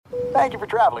Thank you for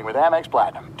traveling with Amex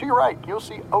Platinum. To your right, you'll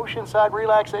see oceanside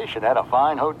relaxation at a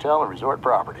fine hotel and resort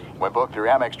property. When booked through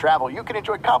Amex Travel, you can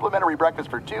enjoy complimentary breakfast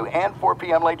for 2 and 4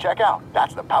 p.m. late checkout.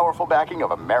 That's the powerful backing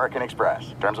of American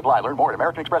Express. Terms apply. Learn more at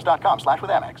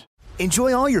americanexpress.com/withAmex.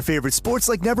 Enjoy all your favorite sports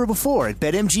like never before at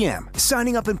BetMGM.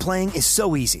 Signing up and playing is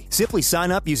so easy. Simply sign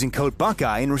up using code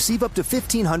Buckeye and receive up to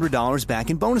 $1,500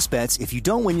 back in bonus bets if you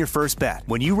don't win your first bet.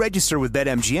 When you register with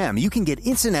BetMGM, you can get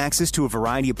instant access to a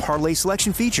variety of parlay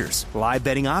selection features, live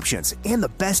betting options, and the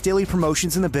best daily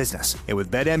promotions in the business. And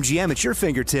with BetMGM at your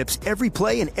fingertips, every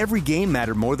play and every game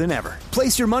matter more than ever.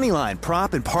 Place your moneyline,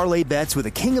 prop, and parlay bets with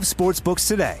the king of sportsbooks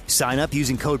today. Sign up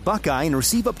using code Buckeye and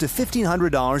receive up to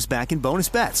 $1,500 back in bonus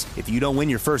bets if you don't win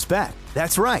your first bet.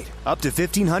 That's right, up to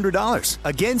 $1,500.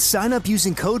 Again, sign up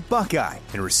using code Buckeye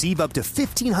and receive up to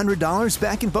 $1,500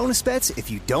 back in bonus bets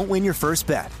if you don't win your first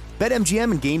bet.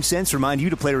 BetMGM and GameSense remind you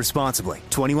to play responsibly.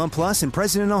 21 plus and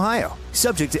present in Ohio.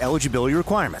 Subject to eligibility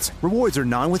requirements. Rewards are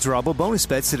non-withdrawable bonus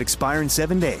bets that expire in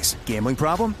 7 days. Gambling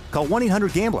problem? Call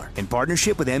 1-800-GAMBLER in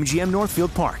partnership with MGM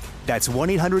Northfield Park. That's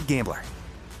 1-800-GAMBLER.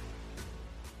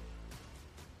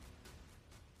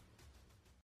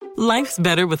 Life's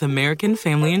better with American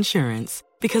Family Insurance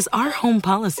because our home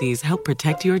policies help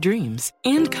protect your dreams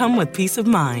and come with peace of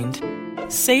mind.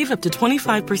 Save up to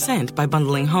 25% by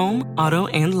bundling home, auto,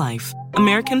 and life.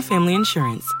 American Family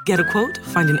Insurance. Get a quote,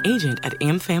 find an agent at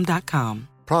amfam.com.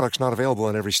 Products not available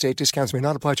in every state. Discounts may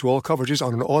not apply to all coverages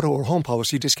on an auto or home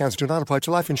policy. Discounts do not apply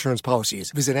to life insurance policies.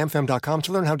 Visit amfam.com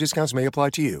to learn how discounts may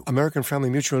apply to you. American Family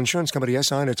Mutual Insurance Company,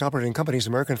 S.I. and its operating companies,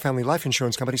 American Family Life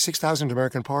Insurance Company, 6000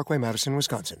 American Parkway, Madison,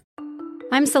 Wisconsin.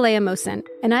 I'm Saleha Mohsen,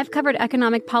 and I've covered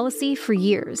economic policy for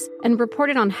years and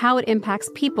reported on how it impacts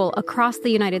people across the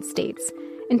United States.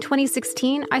 In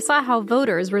 2016, I saw how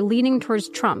voters were leaning towards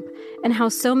Trump and how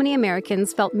so many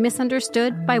Americans felt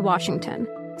misunderstood by Washington.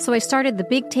 So I started the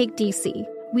Big Take DC.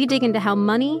 We dig into how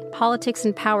money, politics,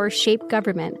 and power shape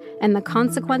government and the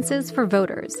consequences for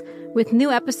voters. With new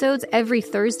episodes every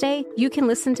Thursday, you can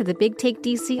listen to the Big Take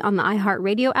DC on the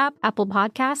iHeartRadio app, Apple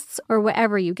Podcasts, or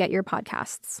wherever you get your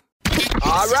podcasts.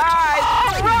 All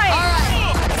right.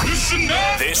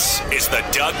 This is the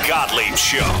Doug Gottlieb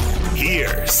Show.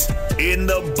 Here's In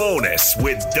the Bonus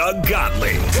with Doug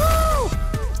Gottlieb. Woo!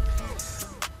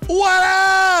 What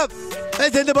up?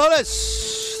 It's In the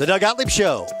Bonus, the Doug Gottlieb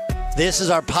Show. This is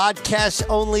our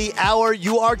podcast-only hour.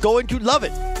 You are going to love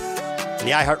it in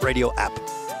the iHeartRadio app.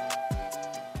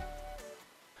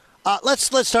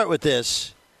 Let's start with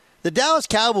this. The Dallas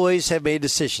Cowboys have made a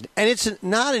decision, and it's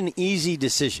not an easy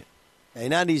decision.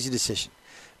 Not an easy decision.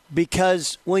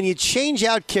 Because when you change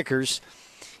out kickers,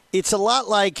 it's a lot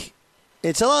like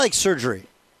surgery.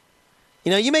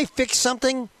 You know, you may fix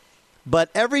something, but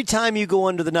every time you go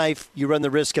under the knife, you run the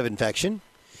risk of infection.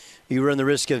 You run the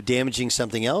risk of damaging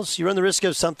something else. You run the risk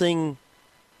of something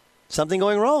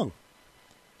going wrong.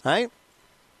 Right?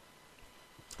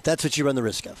 That's what you run the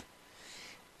risk of.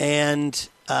 And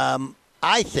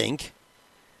I think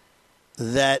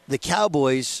that the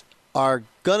Cowboys are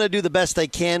going to do the best they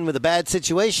can with a bad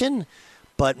situation.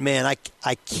 But, man,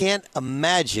 I can't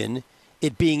imagine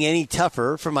it being any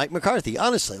tougher for Mike McCarthy,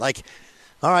 honestly. Like,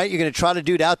 all right, you're going to trot a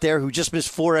dude out there who just missed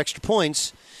 4 extra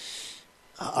points.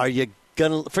 Are you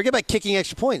going to – forget about kicking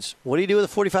extra points. What do you do with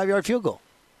a 45-yard field goal?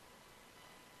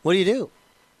 What do you do?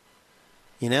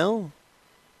 You know,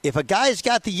 if a guy's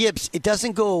got the yips, it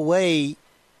doesn't go away,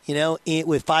 you know,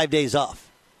 with 5 days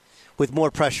off, with more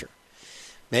pressure.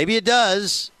 Maybe it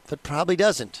does, but probably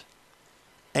doesn't.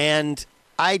 And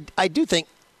I do think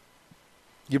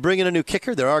you bring in a new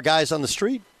kicker. There are guys on the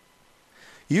street.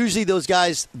 Usually those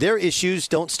guys, their issues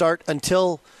don't start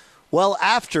until, well,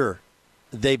 after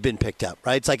they've been picked up,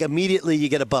 right? It's like immediately you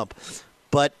get a bump.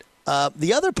 But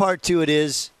the other part to it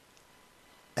is,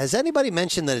 has anybody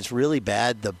mentioned that it's really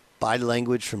bad, the body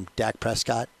language from Dak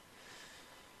Prescott?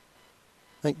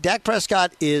 Like, Dak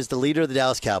Prescott is the leader of the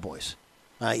Dallas Cowboys.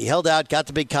 He held out, got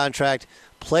the big contract,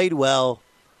 played well.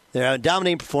 They're a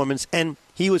dominating performance, and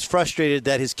he was frustrated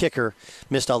that his kicker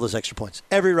missed all those extra points.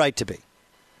 Every right to be.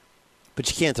 But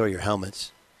you can't throw your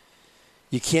helmets.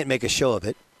 You can't make a show of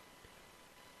it.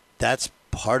 That's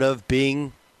part of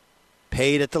being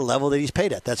paid at the level that he's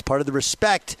paid at. That's part of the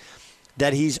respect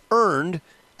that he's earned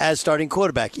as starting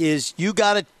quarterback. Is you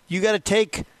gotta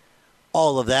take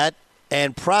all of that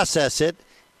and process it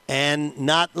and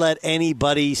not let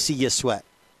anybody see you sweat.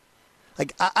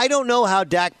 Like, I don't know how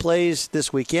Dak plays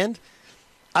this weekend.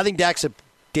 I think Dak's a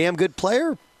damn good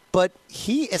player, but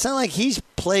it's not like he's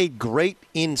played great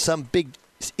in some big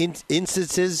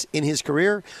instances in his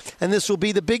career, and this will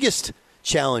be the biggest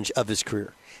challenge of his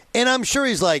career. And I'm sure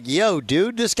he's like, yo,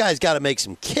 dude, this guy's got to make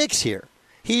some kicks here.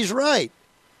 He's right.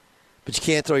 But you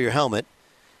can't throw your helmet.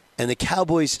 And the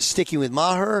Cowboys sticking with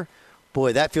Maher,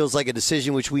 boy, that feels like a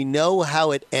decision which we know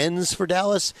how it ends for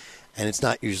Dallas, and it's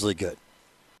not usually good.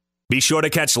 Be sure to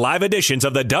catch live editions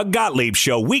of the Doug Gottlieb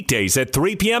Show weekdays at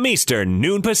 3 p.m. Eastern,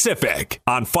 noon Pacific,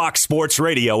 on Fox Sports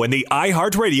Radio and the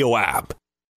iHeartRadio app.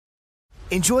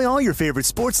 Enjoy all your favorite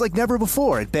sports like never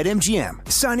before at BetMGM.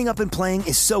 Signing up and playing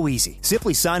is so easy.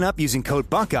 Simply sign up using code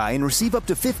Buckeye and receive up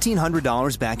to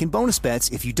 $1,500 back in bonus bets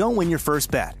if you don't win your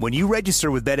first bet. When you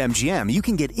register with BetMGM, you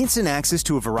can get instant access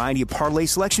to a variety of parlay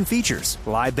selection features,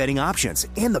 live betting options,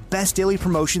 and the best daily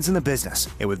promotions in the business.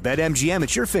 And with BetMGM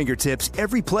at your fingertips,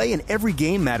 every play and every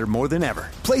game matter more than ever.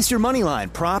 Place your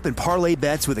moneyline, prop, and parlay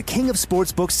bets with the king of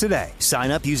sportsbooks today.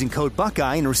 Sign up using code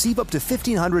Buckeye and receive up to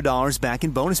 $1,500 back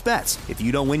in bonus bets if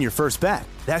you don't win your first bet.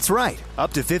 That's right,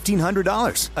 up to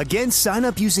 $1,500. Again, sign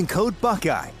up using code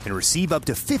Buckeye and receive up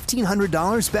to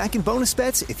 $1,500 back in bonus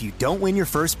bets if you don't win your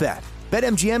first bet.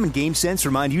 BetMGM and GameSense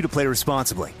remind you to play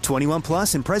responsibly. 21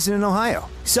 plus and present in Ohio.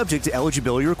 Subject to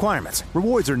eligibility requirements.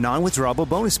 Rewards are non-withdrawable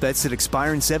bonus bets that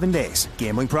expire in 7 days.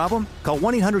 Gambling problem? Call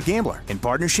 1-800-GAMBLER in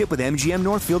partnership with MGM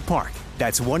Northfield Park.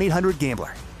 That's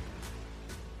 1-800-GAMBLER.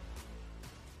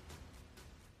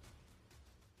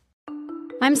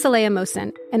 I'm Saleha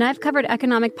Mohsen, and I've covered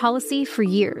economic policy for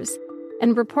years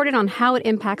and reported on how it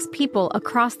impacts people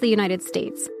across the United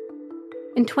States.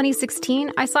 In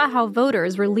 2016, I saw how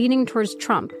voters were leaning towards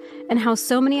Trump and how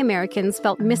so many Americans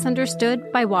felt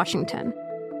misunderstood by Washington.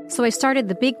 So I started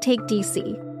the Big Take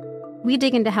DC. We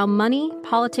dig into how money,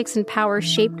 politics, and power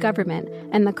shape government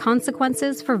and the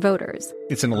consequences for voters.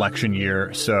 It's an election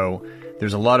year, so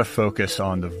there's a lot of focus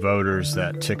on the voters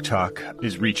that TikTok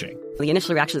is reaching. The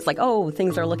initial reaction is like, oh,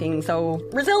 things are looking so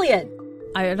resilient.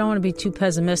 I don't want to be too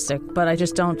pessimistic, but I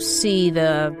just don't see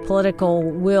the political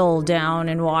will down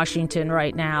in Washington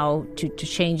right now to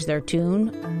change their tune.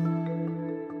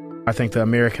 I think the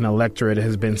American electorate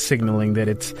has been signaling that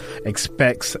it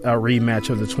expects a rematch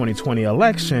of the 2020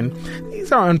 election.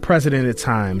 These are unprecedented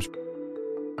times.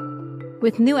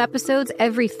 With new episodes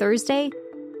every Thursday,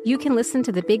 you can listen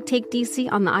to the Big Take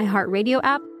DC on the iHeartRadio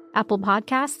app, Apple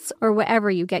Podcasts, or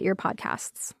wherever you get your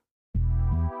podcasts.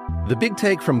 The Big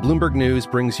Take from Bloomberg News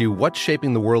brings you what's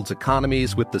shaping the world's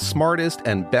economies with the smartest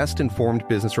and best-informed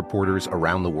business reporters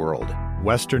around the world.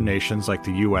 Western nations like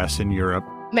the U.S. and Europe.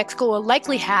 Mexico will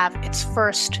likely have its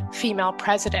first female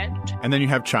president. And then you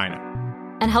have China.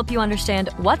 And help you understand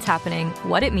what's happening,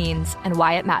 what it means, and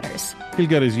why it matters. He'll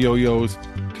get his yo-yos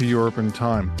to Europe in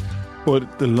time.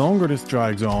 But the longer this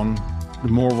drags on, the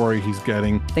more worry he's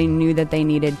getting. They knew that they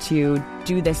needed to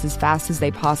do this as fast as they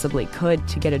possibly could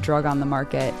to get a drug on the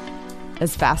market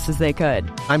as fast as they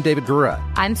could. I'm David Gura.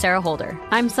 I'm Sarah Holder.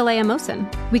 I'm Saleha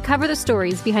Mohsen. We cover the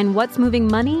stories behind what's moving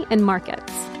money and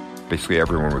markets. Basically,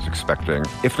 everyone was expecting,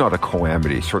 if not a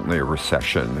calamity, certainly a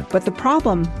recession. But the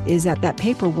problem is that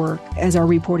paperwork, as our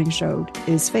reporting showed,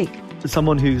 is fake. As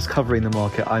someone who's covering the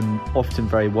market, I'm often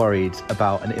very worried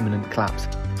about an imminent collapse.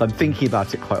 So I'm thinking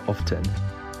about it quite often.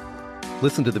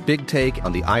 Listen to The Big Take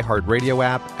on the iHeartRadio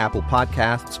app, Apple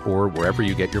Podcasts, or wherever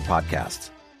you get your podcasts.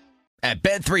 At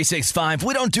Bet365,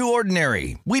 we don't do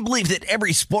ordinary. We believe that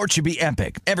every sport should be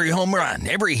epic. Every home run,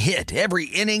 every hit, every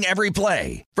inning, every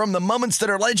play. From the moments that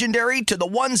are legendary to the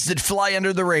ones that fly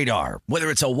under the radar. Whether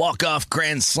it's a walk-off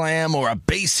grand slam or a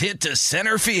base hit to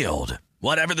center field.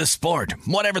 Whatever the sport,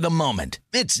 whatever the moment,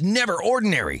 it's never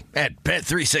ordinary at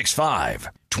Bet365.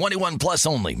 21 plus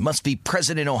only. Must be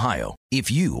present in Ohio. If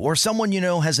you or someone you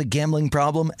know has a gambling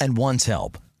problem and wants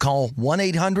help, call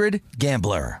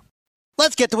 1-800-GAMBLER.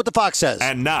 Let's get to what the Fox says.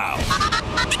 And now,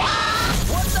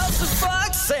 what does the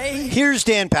Fox say? Here's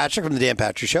Dan Patrick from the Dan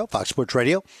Patrick Show, Fox Sports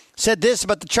Radio, said this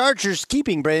about the Chargers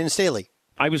keeping Brandon Staley.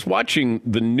 I was watching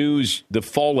the news, the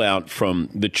fallout from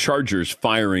the Chargers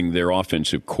firing their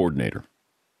offensive coordinator.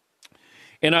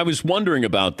 And I was wondering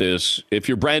about this. If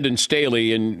you're Brandon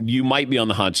Staley and you might be on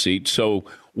the hot seat, so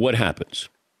what happens?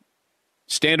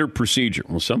 Standard procedure.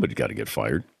 Well, somebody's got to get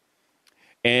fired.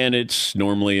 And it's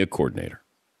normally a coordinator.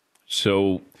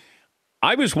 So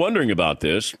I was wondering about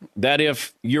this, that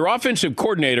if your offensive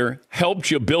coordinator helped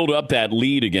you build up that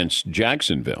lead against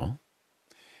Jacksonville,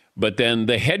 but then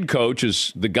the head coach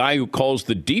is the guy who calls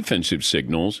the defensive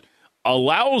signals,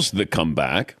 allows the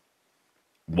comeback,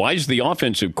 why's the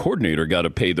offensive coordinator got to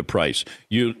pay the price?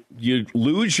 You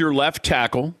lose your left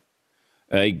tackle,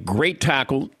 a great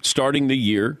tackle starting the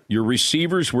year. Your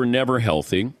receivers were never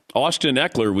healthy. Austin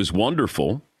Eckler was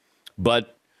wonderful,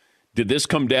 but did this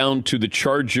come down to the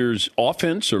Chargers'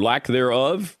 offense or lack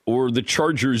thereof, or the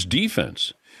Chargers'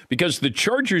 defense? Because the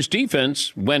Chargers'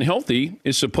 defense, when healthy,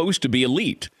 is supposed to be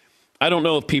elite. I don't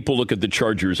know if people look at the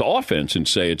Chargers offense and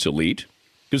say it's elite,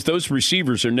 because those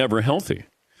receivers are never healthy.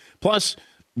 Plus,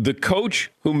 the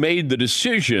coach who made the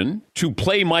decision to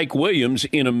play Mike Williams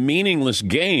in a meaningless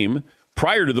game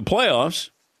prior to the playoffs,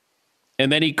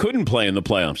 and then he couldn't play in the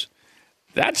playoffs,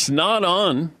 that's not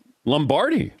on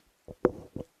Lombardi.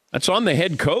 That's on the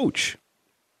head coach.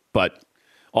 But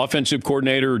offensive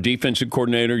coordinator or defensive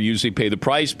coordinator usually pay the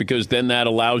price, because then that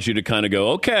allows you to kind of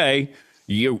go, okay,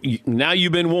 now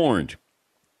you've been warned.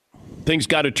 Things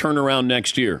got to turn around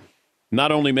next year.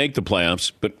 Not only make the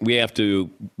playoffs, but we have to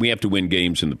win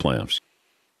games in the playoffs.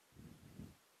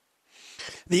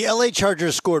 The LA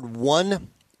Chargers scored one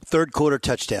third-quarter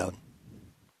touchdown,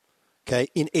 okay,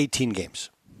 in 18 games.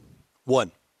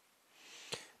 One.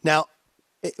 Now,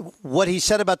 what he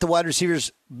said about the wide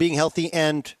receivers being healthy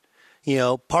and,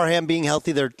 Parham being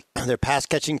healthy, their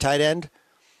pass-catching tight end,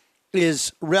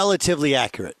 is relatively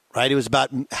accurate, right? It was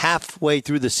about halfway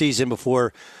through the season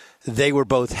before they were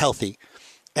both healthy.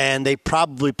 And they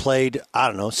probably played,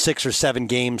 6 or 7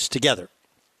 games together.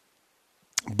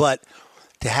 But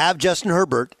to have Justin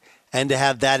Herbert and to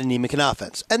have that anemic an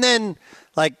offense. And then,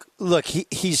 look,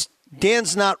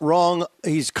 Dan's not wrong.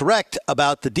 He's correct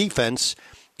about the defense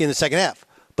in the second half.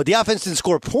 But the offense didn't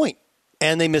score a point,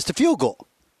 and they missed a field goal.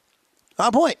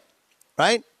 Not a point,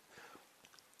 right?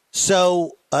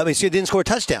 So they didn't score a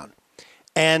touchdown.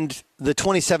 And the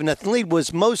 27-0 lead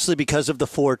was mostly because of the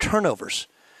 4 turnovers,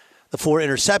 the 4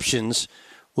 interceptions,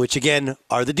 which, again,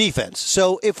 are the defense.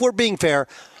 So if we're being fair,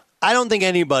 I don't think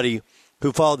anybody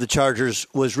who followed the Chargers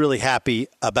was really happy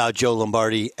about Joe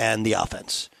Lombardi and the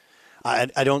offense. I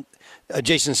don't.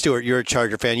 Jason Stewart, you're a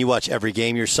Charger fan. You watch every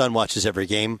game. Your son watches every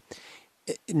game.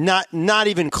 Not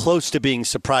even close to being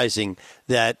surprising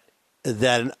that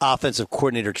an offensive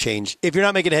coordinator change, if you're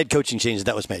not making a head coaching change,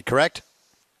 that was made, correct?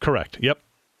 Correct. Yep.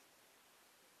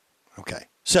 Okay.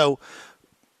 So,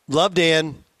 love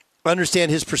Dan. Understand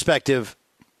his perspective.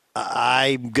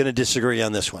 I'm going to disagree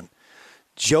on this one.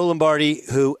 Joe Lombardi,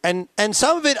 who, and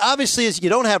some of it obviously is you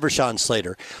don't have Rashawn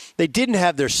Slater. They didn't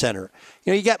have their center.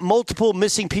 You got multiple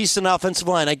missing pieces in the offensive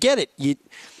line. I get it.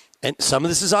 And some of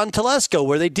this is on Telesco,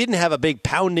 where they didn't have a big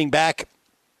pounding back.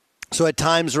 So at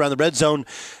times around the red zone,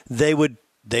 they would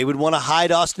want to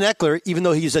hide Austin Eckler, even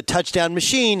though he's a touchdown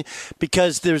machine,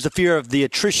 because there's a fear of the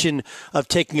attrition of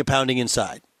taking a pounding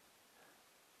inside.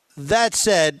 That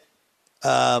said,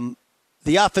 the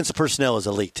offensive personnel is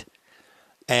elite.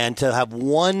 And to have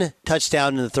 1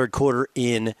 touchdown in the third quarter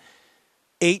in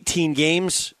 18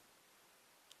 games,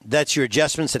 that's your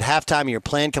adjustments at halftime and your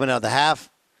plan coming out of the half,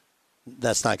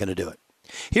 that's not going to do it.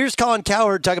 Here's Colin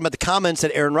Cowherd talking about the comments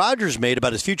that Aaron Rodgers made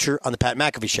about his future on the Pat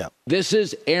McAfee Show. This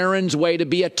is Aaron's way to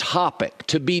be a topic,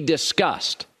 to be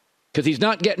discussed. Because he's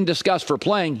not getting discussed for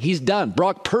playing. He's done.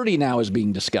 Brock Purdy now is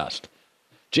being discussed.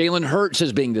 Jalen Hurts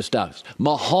is being discussed.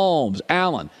 Mahomes,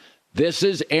 Allen. This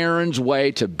is Aaron's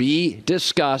way to be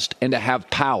discussed and to have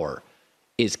power,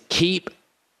 is keep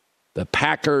the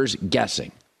Packers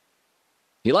guessing.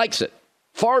 He likes it.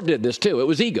 Favre did this too. It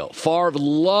was ego. Favre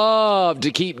loved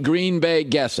to keep Green Bay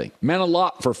guessing. Meant a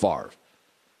lot for Favre.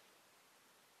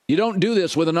 You don't do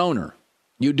this with an owner.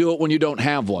 You do it when you don't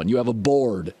have one. You have a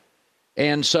board.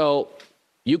 And so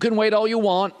you can wait all you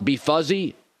want, be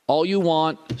fuzzy all you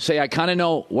want, say, I kind of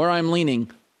know where I'm leaning.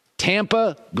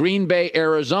 Tampa, Green Bay,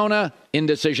 Arizona,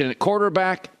 indecision at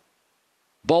quarterback.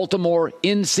 Baltimore,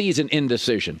 in-season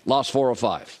indecision. Lost 4 of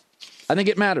 5. I think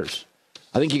it matters.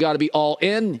 I think you got to be all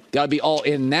in. Got to be all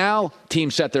in now.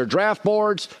 Teams set their draft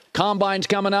boards. Combine's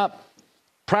coming up.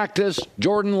 Practice.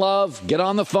 Jordan Love. Get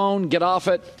on the phone. Get off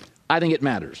it. I think it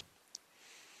matters.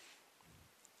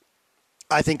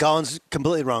 I think Colin's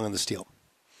completely wrong on this deal.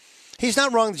 He's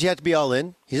not wrong that you have to be all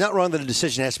in. He's not wrong that a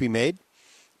decision has to be made.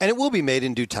 And it will be made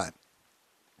in due time.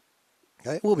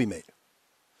 Okay? It will be made.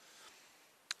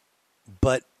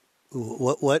 But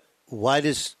why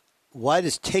does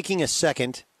taking a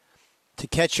second to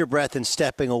catch your breath and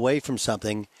stepping away from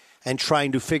something and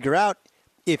trying to figure out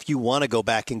if you want to go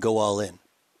back and go all in,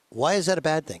 why is that a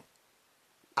bad thing?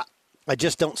 I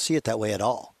just don't see it that way at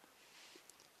all.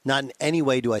 Not in any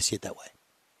way do I see it that way.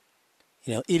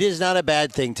 It is not a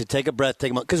bad thing to take a breath,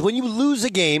 take a moment. Because when you lose a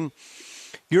game,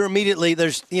 you're immediately,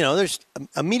 there's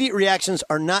immediate reactions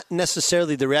are not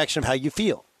necessarily the reaction of how you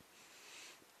feel.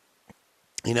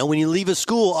 When you leave a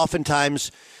school,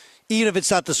 oftentimes, even if it's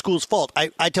not the school's fault,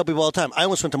 I tell people all the time, I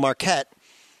almost went to Marquette,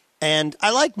 and I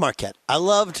liked Marquette. I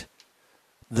loved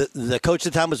the coach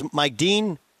at the time was Mike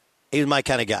Dean. He was my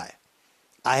kind of guy.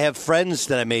 I have friends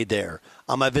that I made there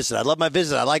on my visit. I love my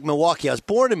visit. I like Milwaukee. I was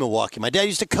born in Milwaukee. My dad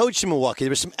used to coach in Milwaukee.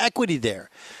 There was some equity there.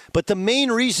 But the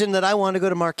main reason that I wanted to go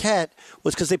to Marquette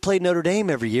was because they played Notre Dame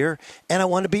every year, and I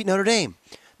wanted to beat Notre Dame.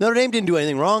 Notre Dame didn't do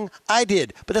anything wrong. I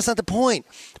did. But that's not the point.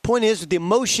 The point is, with the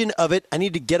emotion of it, I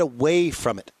need to get away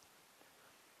from it.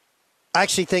 I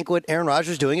actually think what Aaron Rodgers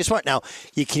is doing is smart. Now,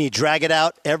 can you drag it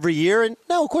out every year? And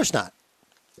no, of course not.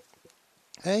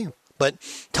 Okay. But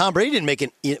Tom Brady didn't make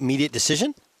an immediate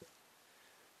decision.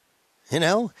 And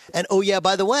oh yeah,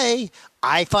 by the way,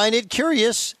 I find it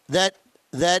curious that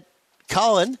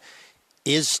Colin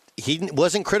he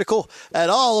wasn't critical at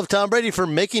all of Tom Brady for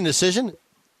making a decision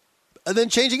and then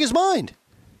changing his mind.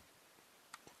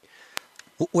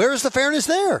 Where is the fairness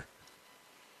there?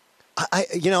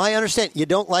 I understand you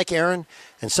don't like Aaron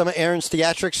and some of Aaron's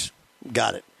theatrics.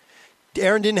 Got it.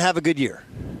 Aaron didn't have a good year.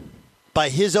 By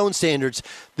his own standards,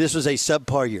 this was a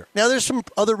subpar year. Now, there's some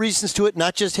other reasons to it,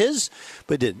 not just his,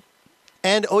 but didn't.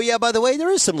 And, oh, yeah, by the way,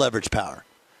 there is some leverage power.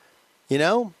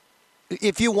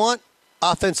 If you want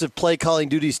offensive play calling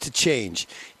duties to change,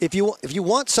 if you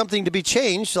want something to be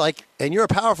changed, and you're a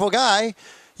powerful guy,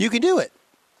 you can do it.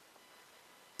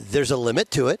 There's a limit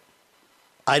to it.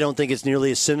 I don't think it's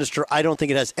nearly as sinister. I don't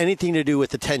think it has anything to do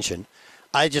with the tension.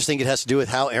 I just think it has to do with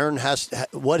how Aaron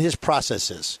what his process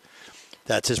is.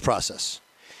 That's his process.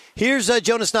 Here's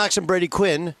Jonas Knox and Brady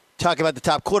Quinn talking about the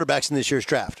top quarterbacks in this year's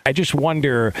draft. I just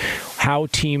wonder how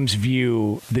teams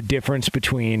view the difference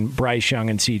between Bryce Young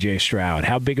and C.J. Stroud,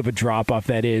 how big of a drop-off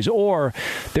that is. Or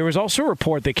there was also a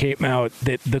report that came out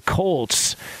that the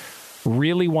Colts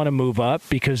really want to move up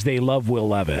because they love Will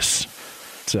Levis.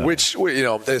 So. Which,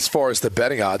 as far as the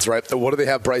betting odds, right? What do they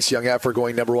have Bryce Young at for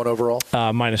going number one overall?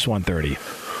 Minus 130.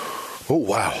 Oh,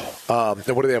 wow.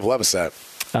 And what do they have Levis at?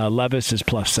 Levis is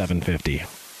plus 750.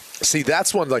 See,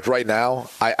 that's one, right now,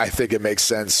 I think it makes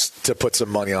sense to put some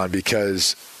money on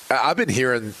because I've been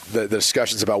hearing the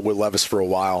discussions about Will Levis for a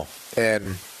while.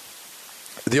 And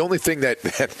the only thing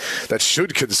that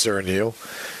should concern you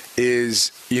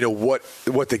is,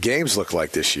 what the games look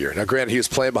like this year. Now, granted, he was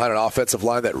playing behind an offensive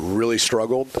line that really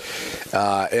struggled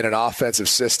in an offensive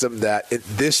system that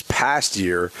this past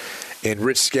year in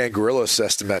Rich Scangarillo's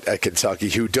system at Kentucky,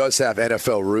 who does have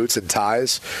NFL roots and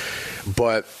ties,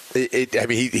 but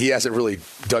he hasn't really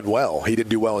done well. He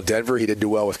didn't do well in Denver. He didn't do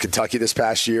well with Kentucky this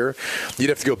past year. You'd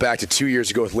have to go back to 2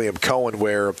 years ago with Liam Cohen,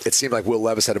 where it seemed like Will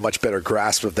Levis had a much better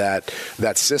grasp of that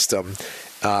system.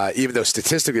 Even though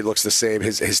statistically it looks the same,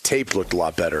 his tape looked a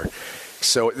lot better.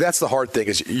 So that's the hard thing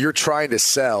is you're trying to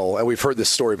sell, and we've heard this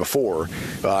story before.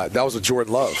 That was with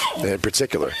Jordan Love in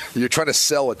particular. You're trying to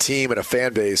sell a team and a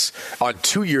fan base on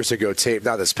 2 years ago tape,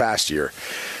 not this past year.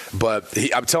 But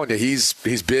I'm telling you, he's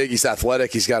big, he's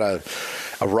athletic, he's got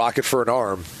a rocket for an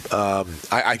arm.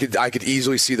 I could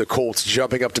easily see the Colts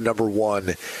jumping up to number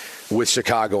one with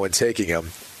Chicago and taking him.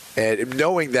 And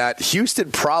knowing that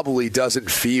Houston probably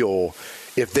doesn't feel,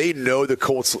 if they know the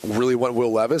Colts really want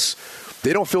Will Levis,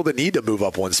 they don't feel the need to move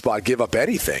up one spot, give up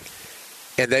anything.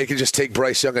 And they can just take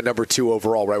Bryce Young at number 2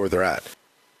 overall right where they're at.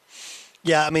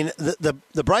 Yeah, I mean,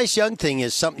 the Bryce Young thing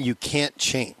is something you can't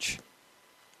change,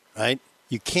 right?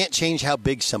 You can't change how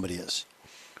big somebody is.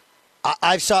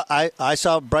 I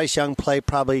saw Bryce Young play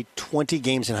probably 20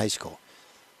 games in high school.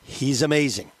 He's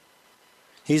amazing.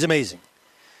 He's amazing.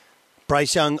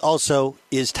 Bryce Young also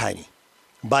is tiny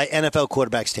by NFL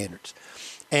quarterback standards.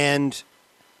 And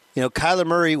Kyler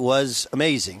Murray was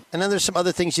amazing. And then there's some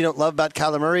other things you don't love about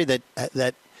Kyler Murray that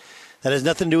has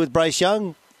nothing to do with Bryce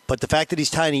Young, but the fact that he's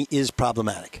tiny is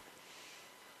problematic.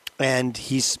 And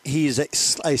he's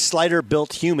a slighter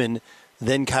built human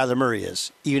than Kyler Murray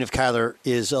is, even if Kyler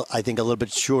is, I think, a little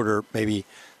bit shorter maybe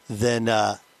than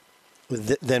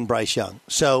Bryce Young.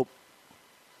 So,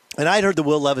 and I'd heard the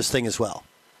Will Levis thing as well.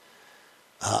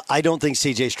 I don't think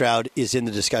C.J. Stroud is in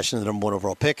the discussion of the number 1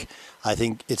 overall pick. I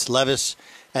think it's Levis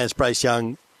and it's Bryce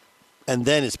Young, and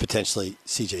then it's potentially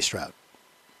C.J. Stroud.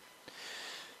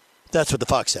 That's what the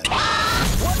Fox said.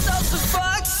 What does the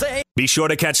Fox say? Be sure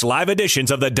to catch live editions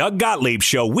of the Doug Gottlieb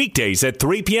Show weekdays at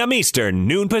 3 p.m. Eastern,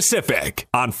 noon Pacific,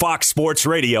 on Fox Sports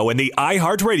Radio and the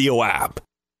iHeartRadio app.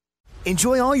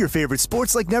 Enjoy all your favorite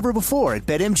sports like never before at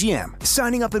BetMGM.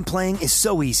 Signing up and playing is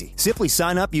so easy. Simply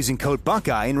sign up using code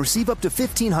Buckeye and receive up to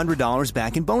 $1,500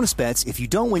 back in bonus bets if you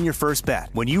don't win your first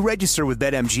bet. When you register with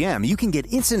BetMGM, you can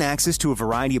get instant access to a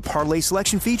variety of parlay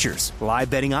selection features, live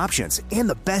betting options, and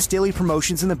the best daily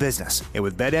promotions in the business. And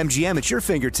with BetMGM at your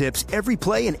fingertips, every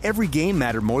play and every game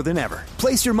matter more than ever.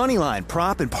 Place your moneyline,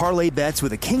 prop, and parlay bets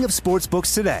with the king of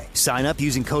sportsbooks today. Sign up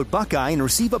using code Buckeye and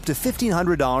receive up to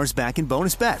 $1,500 back in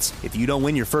bonus bets. if you don't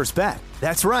win your first bet.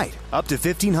 That's right, up to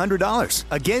 $1,500.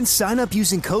 Again, sign up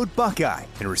using code Buckeye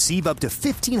and receive up to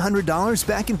 $1,500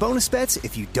 back in bonus bets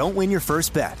if you don't win your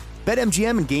first bet.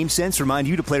 BetMGM and GameSense remind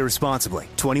you to play responsibly.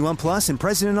 21 plus and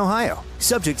present in Ohio.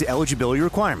 Subject to eligibility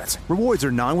requirements. Rewards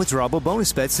are non-withdrawable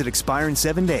bonus bets that expire in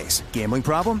 7 days. Gambling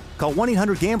problem? Call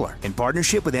 1-800-GAMBLER in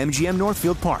partnership with MGM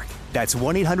Northfield Park. That's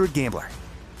 1-800-GAMBLER.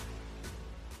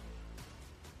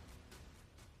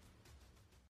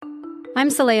 I'm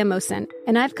Saleha Mohsen,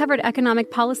 and I've covered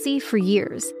economic policy for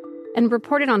years and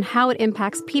reported on how it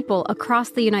impacts people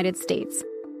across the United States.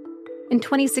 In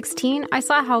 2016, I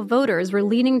saw how voters were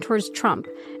leaning towards Trump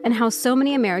and how so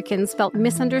many Americans felt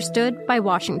misunderstood by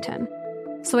Washington.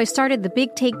 So I started The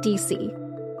Big Take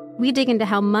DC. We dig into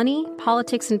how money,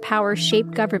 politics, and power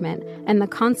shape government and the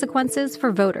consequences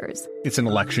for voters. It's an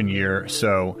election year,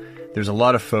 so there's a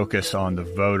lot of focus on the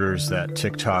voters that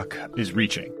TikTok is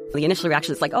reaching. The initial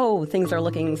reaction is like, oh, things are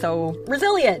looking so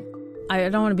resilient. I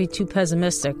don't want to be too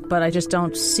pessimistic, but I just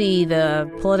don't see the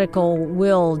political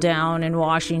will down in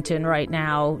Washington right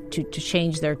now to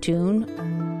change their tune.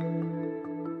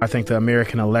 I think the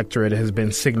American electorate has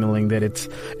been signaling that it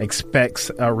expects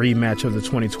a rematch of the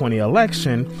 2020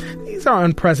 election. These are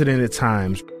unprecedented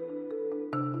times.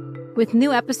 With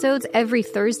new episodes every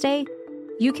Thursday,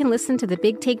 you can listen to The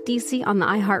Big Take DC on the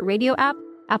iHeartRadio app,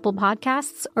 Apple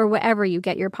Podcasts, or wherever you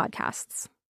get your podcasts.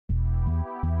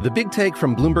 The Big Take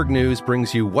from Bloomberg News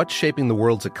brings you what's shaping the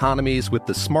world's economies with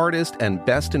the smartest and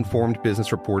best-informed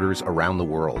business reporters around the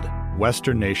world.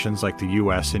 Western nations like the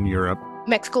U.S. and Europe.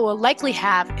 Mexico will likely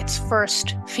have its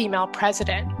first female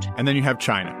president. And then you have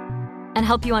China. And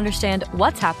help you understand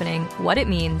what's happening, what it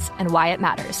means, and why it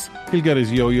matters. He'll get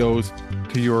his yo-yos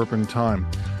to Europe in time.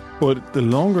 But the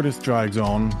longer this drags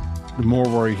on, the more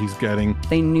worry he's getting.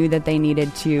 They knew that they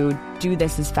needed to do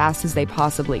this as fast as they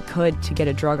possibly could to get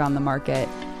a drug on the market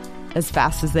as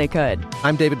fast as they could.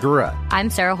 I'm David Gura. I'm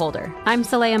Sarah Holder. I'm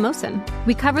Saleha Mohsen.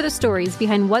 We cover the stories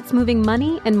behind what's moving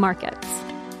money and markets.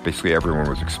 Basically, everyone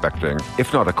was expecting,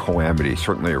 if not a calamity,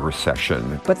 certainly a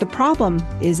recession. But the problem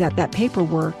is that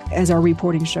paperwork, as our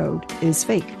reporting showed, is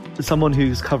fake. As someone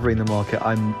who's covering the market,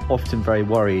 I'm often very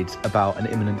worried about an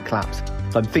imminent collapse.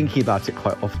 So I'm thinking about it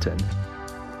quite often.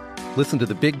 Listen to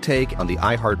The Big Take on the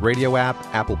iHeartRadio app,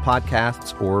 Apple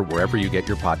Podcasts, or wherever you get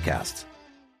your podcasts.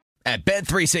 At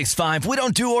Bet365, we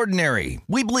don't do ordinary.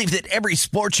 We believe that every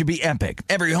sport should be epic.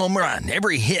 Every home run,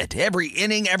 every hit, every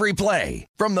inning, every play.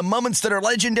 From the moments that are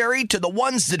legendary to the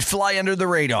ones that fly under the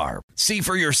radar. See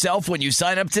for yourself when you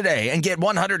sign up today and get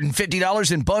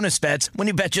 $150 in bonus bets when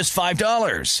you bet just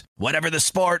 $5. Whatever the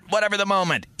sport, whatever the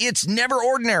moment, it's never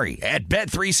ordinary at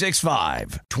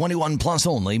Bet365. 21 plus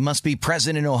only. Must be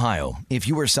present in Ohio. If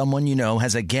you or someone you know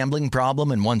has a gambling problem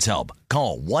and wants help,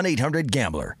 call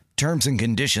 1-800-GAMBLER. Terms and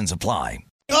conditions apply.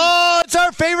 Oh, it's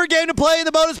our favorite game to play in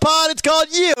the bonus pod. It's called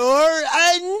You're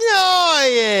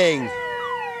Annoying.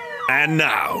 And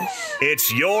now,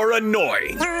 it's You're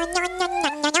Annoying.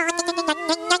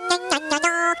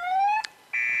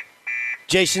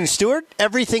 Jason Stewart,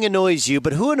 everything annoys you,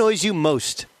 but who annoys you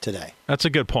most today? That's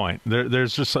a good point.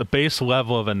 There's just a base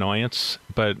level of annoyance,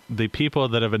 but the people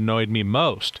that have annoyed me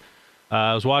most,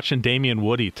 I was watching Damian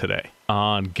Woody today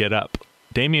on Get Up.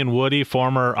 Damian Woody,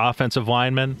 former offensive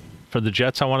lineman for the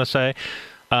Jets, I want to say.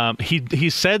 He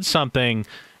said something,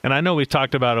 and I know we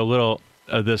talked about a little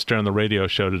of this during the radio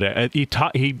show today.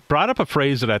 He brought up a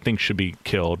phrase that I think should be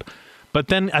killed, but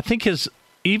then I think his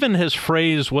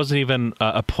phrase wasn't even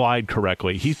applied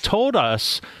correctly. He told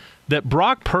us that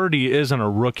Brock Purdy isn't a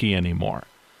rookie anymore.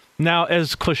 Now,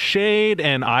 as cliched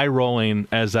and eye-rolling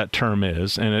as that term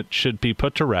is, and it should be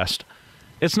put to rest,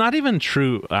 it's not even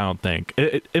true, I don't think.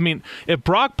 I mean, if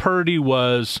Brock Purdy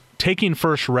was taking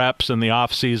first reps in the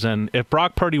offseason, if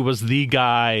Brock Purdy was the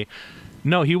guy,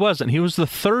 no, he wasn't. He was the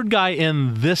third guy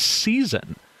in this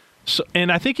season. So,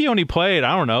 and I think he only played,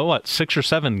 6 or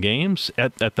 7 games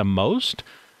at the most.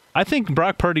 I think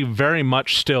Brock Purdy very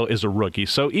much still is a rookie.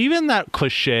 So even that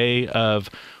cliche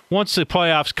of once the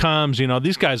playoffs comes,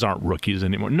 these guys aren't rookies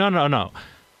anymore. No.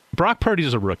 Brock Purdy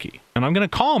is a rookie, and I'm going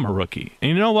to call him a rookie. And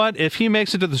you know what? If he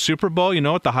makes it to the Super Bowl, you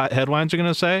know what the headlines are going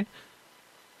to say?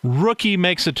 Rookie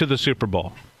makes it to the Super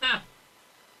Bowl.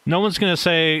 No one's going to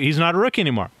say he's not a rookie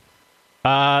anymore.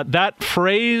 That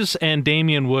phrase and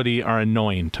Damian Woody are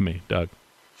annoying to me, Doug.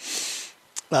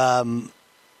 What's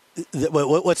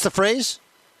the phrase?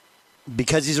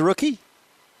 Because he's a rookie?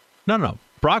 No.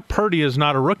 Brock Purdy is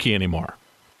not a rookie anymore.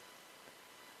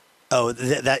 Oh,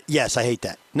 yes, I hate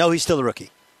that. No, he's still a rookie.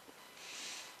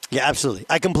 Yeah, absolutely.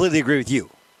 I completely agree with you,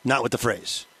 not with the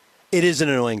phrase. It is an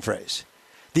annoying phrase.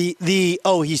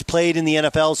 He's played in the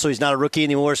NFL, so he's not a rookie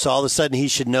anymore, so all of a sudden he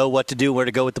should know what to do, where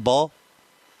to go with the ball?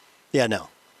 Yeah, no.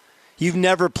 You've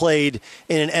never played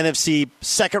in an NFC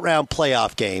second-round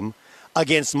playoff game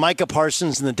against Micah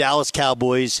Parsons and the Dallas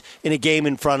Cowboys in a game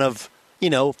in front of,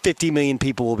 50 million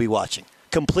people will be watching.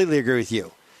 Completely agree with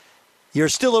you. You're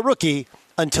still a rookie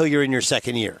until you're in your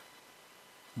second year.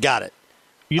 Got it.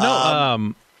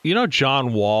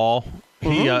 John Wall,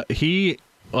 he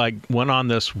went on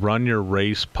this Run Your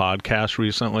Race podcast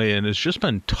recently and has just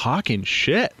been talking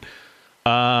shit.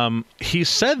 He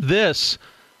said this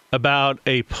about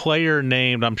a player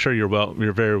named, I'm sure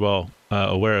you're very well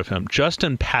aware of him,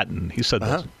 Justin Patton. He said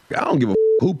this. I don't give a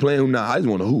who playing, who not. I just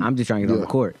want to hoop. I'm just trying to get on the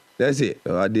court. That's it.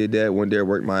 I did that. Went there,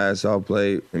 worked my ass off,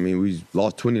 played. I mean, we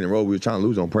lost 20 in a row. We were trying to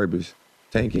lose on purpose.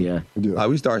 Tanking. Yeah.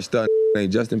 We started studying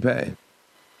named Justin Patton.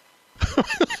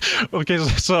 Okay,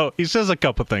 so he says a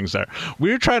couple things there. We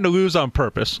were trying to lose on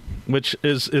purpose, which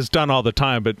is done all the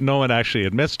time, but no one actually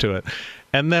admits to it.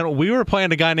 And then we were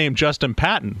playing a guy named Justin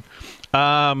Patton.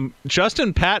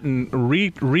 Justin Patton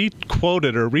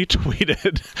re-quoted or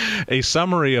retweeted a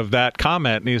summary of that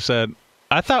comment, and he said,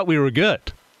 "I thought we were good."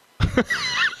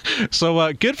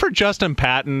 So good for Justin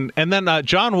Patton. And then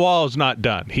John Wall is not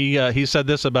done. He said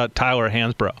this about Tyler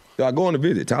Hansbrough. So I go on a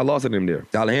visit. Tyler Lawson them there.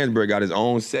 Tyler Hansbrough got his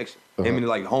own section. Him and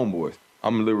homeboys.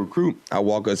 I'm a little recruit. I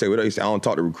walk up and say, "What?" He said, "I don't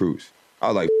talk to recruits." I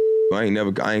was like, I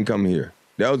ain't coming here.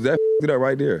 That it up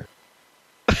right there.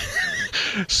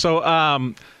 So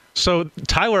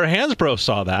Tyler Hansbrough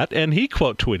saw that, and he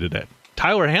quote tweeted it.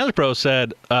 Tyler Hansbrough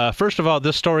said, first of all,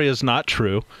 this story is not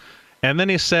true. And then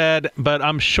he said, but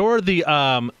I'm sure the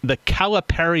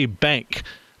Calipari Bank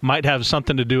might have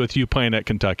something to do with you playing at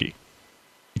Kentucky.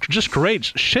 Just great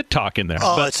shit talking there.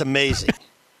 Oh, it's amazing.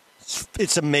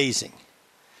 It's amazing.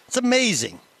 It's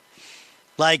amazing.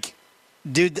 Like,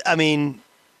 dude, I mean,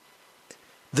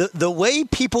 the way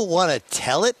people want to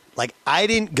tell it, like, I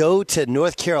didn't go to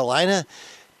North Carolina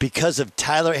because of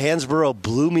Tyler Hansbrough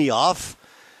blew me off,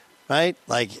 right?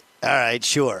 Like, all right,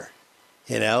 sure,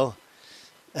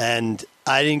 And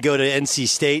I didn't go to NC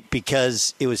State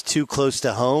because it was too close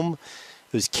to home.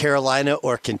 It was Carolina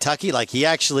or Kentucky. Like, he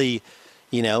actually,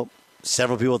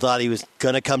 several people thought he was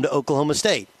going to come to Oklahoma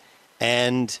State.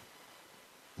 And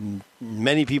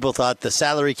many people thought the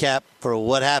salary cap for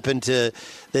what happened to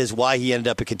is why he ended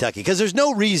up at Kentucky. Because there's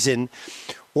no reason,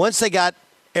 once they got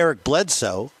Eric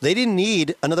Bledsoe, they didn't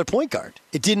need another point guard.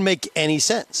 It didn't make any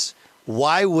sense.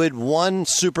 Why would one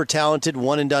super talented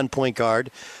one-and-done point guard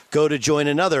go to join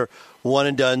another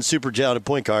one-and-done super talented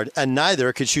point guard, and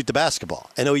neither could shoot the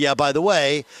basketball? And, by the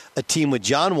way, a team with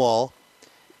John Wall,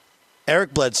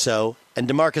 Eric Bledsoe, and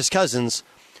DeMarcus Cousins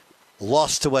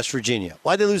lost to West Virginia.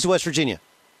 Why did they lose to West Virginia?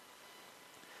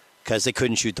 Because they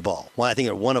couldn't shoot the ball. Well, I think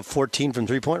they're 1 of 14 from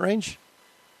three-point range.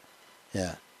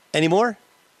 Yeah. Any more?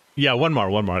 Yeah, one more.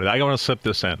 I want to slip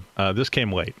this in. This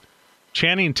came late.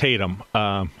 Channing Tatum,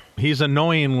 he's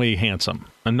annoyingly handsome,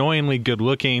 annoyingly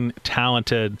good-looking,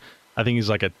 talented. I think he's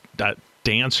like a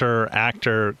dancer,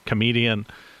 actor, comedian.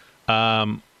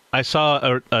 I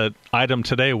saw an item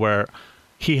today where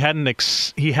he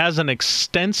has an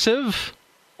extensive,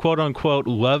 quote-unquote,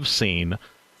 love scene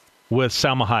with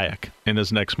Salma Hayek in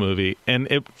his next movie. And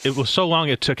it was so long,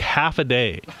 it took half a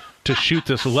day to shoot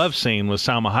this love scene with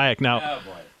Salma Hayek. Now,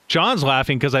 John's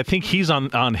laughing because I think he's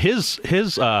on his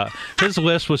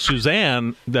list with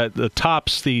Suzanne that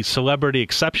tops the celebrity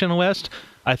exception list.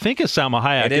 I think it's Salma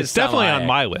Hayek. It's definitely on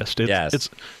my list.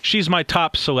 She's my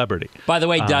top celebrity. By the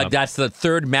way, Doug, that's the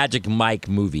third Magic Mike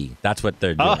movie. That's what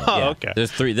they're doing. Oh, okay.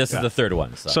 There's 3. This is the third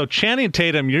one. So Channing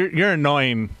Tatum, you're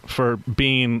annoying for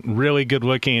being really good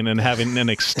looking and having an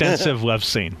extensive love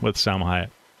scene with Salma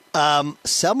Hayek.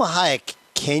 Salma Hayek,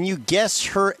 can you guess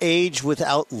her age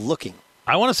without looking?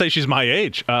 I want to say she's my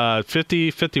age,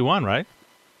 50, 51, right?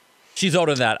 She's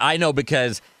older than that. I know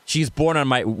because she's born on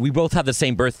we both have the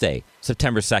same birthday,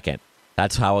 September 2nd.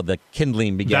 That's how the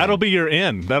kindling began. That'll be your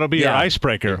That'll be your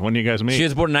icebreaker when you guys meet. She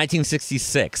was born in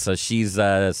 1966, so she's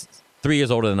 3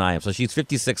 years older than I am. So she's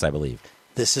 56, I believe.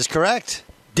 This is correct.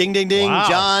 Ding, ding, ding.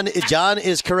 Wow. John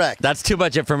is correct. That's too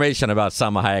much information about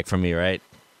Salma Hayek for me, right?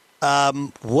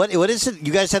 What is it?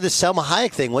 You guys have this Salma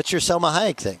Hayek thing. What's your Salma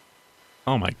Hayek thing?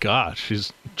 Oh, my gosh.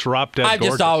 She's drop dead gorgeous. I've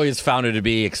just always found her to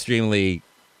be extremely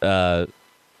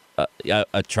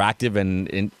attractive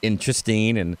and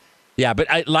interesting. And but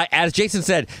as Jason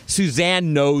said,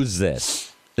 Suzanne knows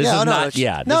this. This is not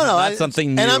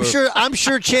something new. And I'm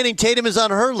sure Channing Tatum is on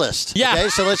her list. Yeah. Okay,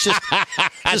 so let's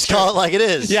just call it like it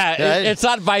is. Yeah, right? It's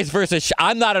not vice versa.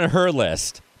 I'm not on her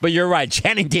list, but you're right.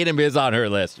 Channing Tatum is on her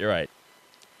list. You're right.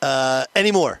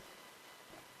 Any more?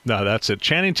 No, that's it.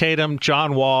 Channing Tatum,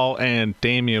 John Wall, and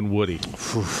Damian Woody.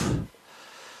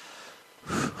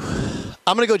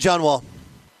 I'm going to go John Wall.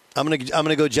 I'm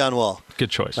gonna go John Wall. Good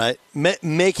choice. Right?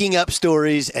 Making up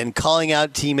stories and calling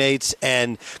out teammates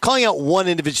and calling out one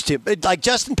individual team. Like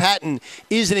Justin Patton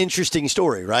is an interesting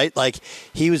story, right? Like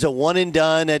he was a one and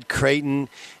done at Creighton,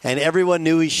 and everyone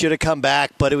knew he should have come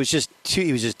back, but he was just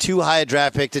too high a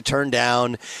draft pick to turn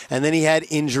down. And then he had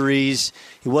injuries.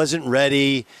 He wasn't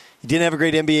ready. He didn't have a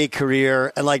great NBA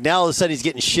career, and like now all of a sudden he's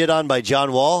getting shit on by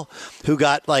John Wall, who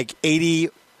got like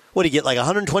What did he get? Like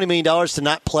 $120 million to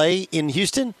not play in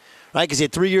Houston, right? Because he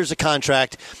had 3 years of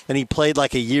contract, and he played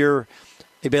like a year.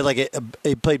 He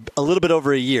played a little bit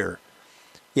over a year.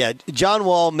 Yeah, John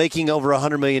Wall making over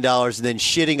 $100 million and then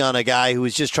shitting on a guy who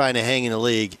was just trying to hang in the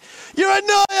league. You're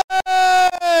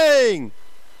annoying.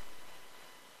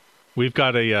 We've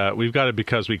got a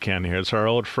Because We Can here. It's our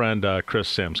old friend Chris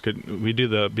Sims. Could we do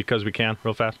the Because We Can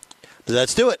real fast?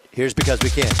 Let's do it. Here's Because We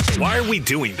Can. Why are we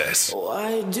doing this?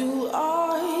 Why do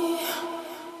I?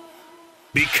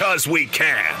 Because we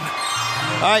can.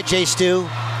 All right, Jay Stu.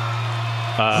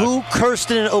 Who cursed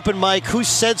in an open mic? Who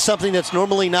said something that's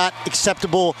normally not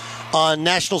acceptable on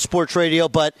national sports radio,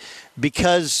 but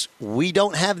because we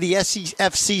don't have the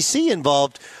FCC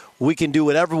involved, we can do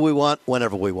whatever we want,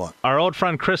 whenever we want. Our old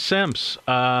friend Chris Sims,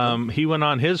 he went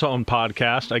on his own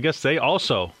podcast. I guess they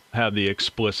also have the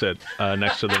explicit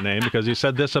next to their name because he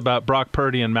said this about Brock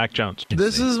Purdy and Mac Jones.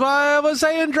 This is why I was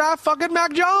saying draft fucking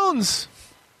Mac Jones.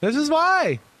 This is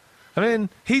why. I mean,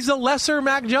 he's a lesser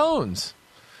Mac Jones.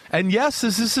 And yes,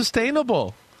 this is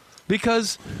sustainable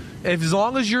because as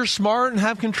long as you're smart and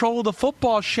have control of the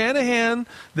football, Shanahan,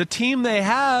 the team they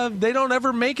have, they don't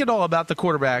ever make it all about the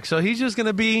quarterback. So he's just going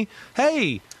to be,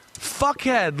 hey,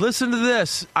 fuckhead, listen to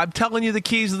this. I'm telling you the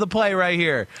keys of the play right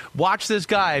here. Watch this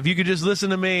guy. If you could just listen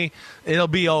to me, it'll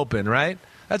be open, right?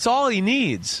 That's all he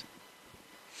needs.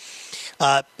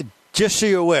 Just so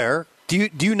you're aware, do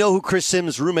you know who Chris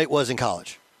Sims' roommate was in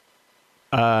college?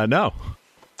 No.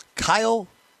 Kyle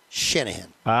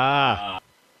Shanahan.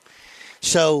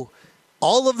 So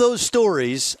all of those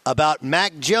stories about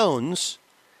Mac Jones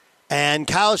and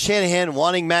Kyle Shanahan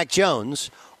wanting Mac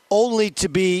Jones only to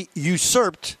be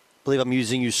usurped, I believe I'm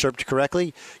using usurped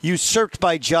correctly, usurped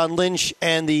by John Lynch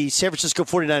and the San Francisco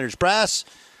 49ers brass.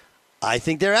 I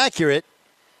think they're accurate.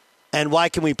 And why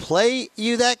can we play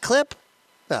you that clip?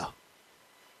 Well,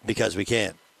 because we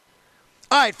can.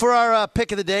 All right, for our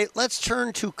pick of the day, let's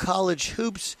turn to college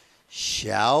hoops.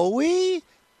 Shall we?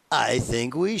 I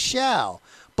think we shall.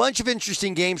 Bunch of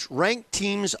interesting games, ranked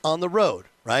teams on the road,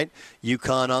 right?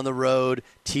 UConn on the road,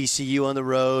 TCU on the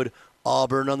road,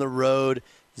 Auburn on the road,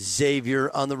 Xavier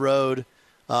on the road,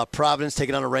 Providence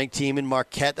taking on a ranked team in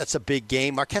Marquette. That's a big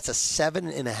game. Marquette's a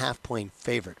 7.5-point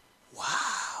favorite.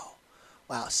 Wow,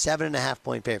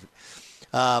 7.5-point favorite.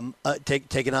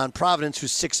 Taking on Providence,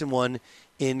 who's 6-1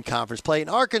 in conference play. And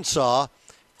Arkansas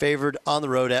favored on the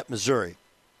road at Missouri.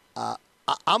 I'm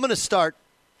going to start.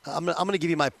 I'm going to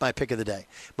give you my pick of the day.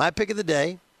 My pick of the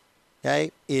day,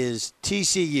 okay, is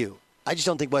TCU. I just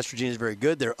don't think West Virginia is very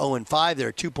good. They're 0-5. They're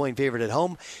a 2-point favorite at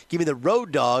home. Give me the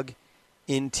road dog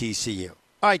in TCU.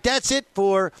 All right, that's it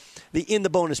for the In the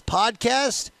Bonus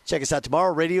podcast. Check us out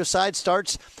tomorrow. Radio Side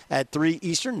starts at 3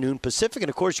 Eastern, noon Pacific. And,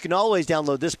 of course, you can always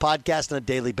download this podcast on a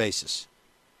daily basis.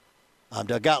 I'm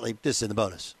Doug Gottlieb. This is In the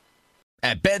Bonus.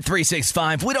 At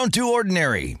Bet365, we don't do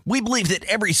ordinary. We believe that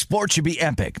every sport should be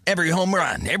epic. Every home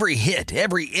run, every hit,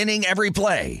 every inning, every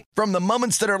play. From the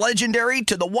moments that are legendary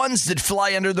to the ones that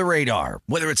fly under the radar.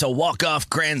 Whether it's a walk-off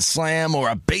grand slam or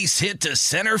a base hit to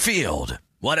center field.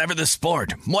 Whatever the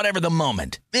sport, whatever the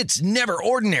moment. It's never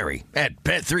ordinary at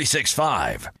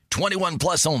Bet365. 21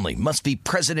 plus only. Must be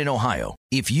present in Ohio.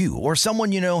 If you or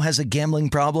someone you know has a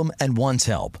gambling problem and wants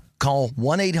help, call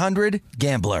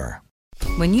 1-800-GAMBLER.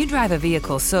 When you drive a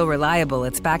vehicle so reliable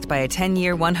it's backed by a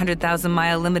 10-year,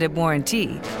 100,000-mile limited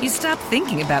warranty, you stop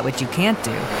thinking about what you can't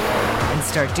do and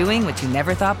start doing what you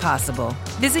never thought possible.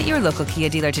 Visit your local Kia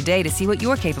dealer today to see what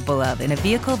you're capable of in a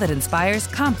vehicle that inspires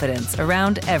confidence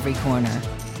around every corner.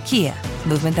 Kia,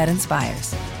 movement that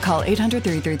inspires. Call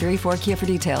 800-333-4KIA for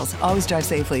details. Always drive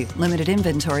safely. Limited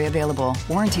inventory available.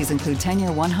 Warranties include 10-year,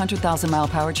 100,000-mile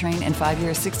powertrain and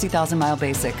 5-year, 60,000-mile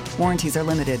basic. Warranties are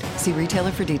limited. See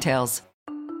retailer for details.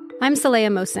 I'm Saleha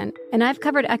Mohsen, and I've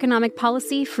covered economic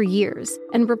policy for years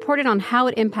and reported on how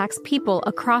it impacts people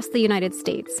across the United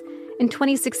States. In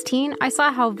 2016, I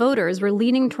saw how voters were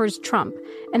leaning towards Trump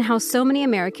and how so many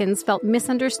Americans felt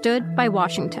misunderstood by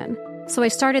Washington. So I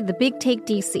started the Big Take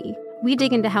DC, we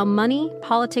dig into how money,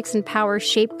 politics, and power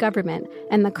shape government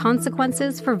and the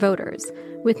consequences for voters.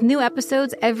 With new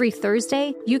episodes every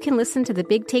Thursday, you can listen to The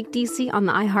Big Take DC on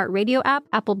the iHeartRadio app,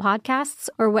 Apple Podcasts,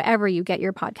 or wherever you get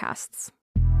your podcasts.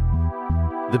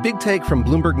 The Big Take from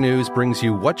Bloomberg News brings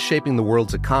you what's shaping the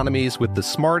world's economies with the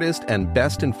smartest and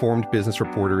best-informed business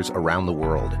reporters around the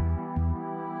world.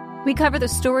 We cover the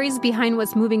stories behind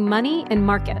what's moving money and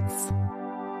markets,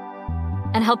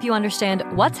 and help you understand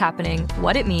what's happening,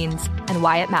 what it means, and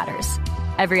why it matters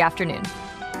every afternoon.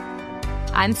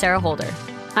 I'm Sarah Holder.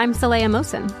 I'm Saleha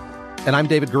Mohsin. And I'm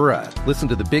David Gura. Listen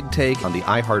to The Big Take on the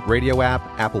iHeartRadio app,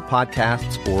 Apple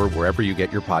Podcasts, or wherever you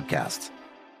get your podcasts.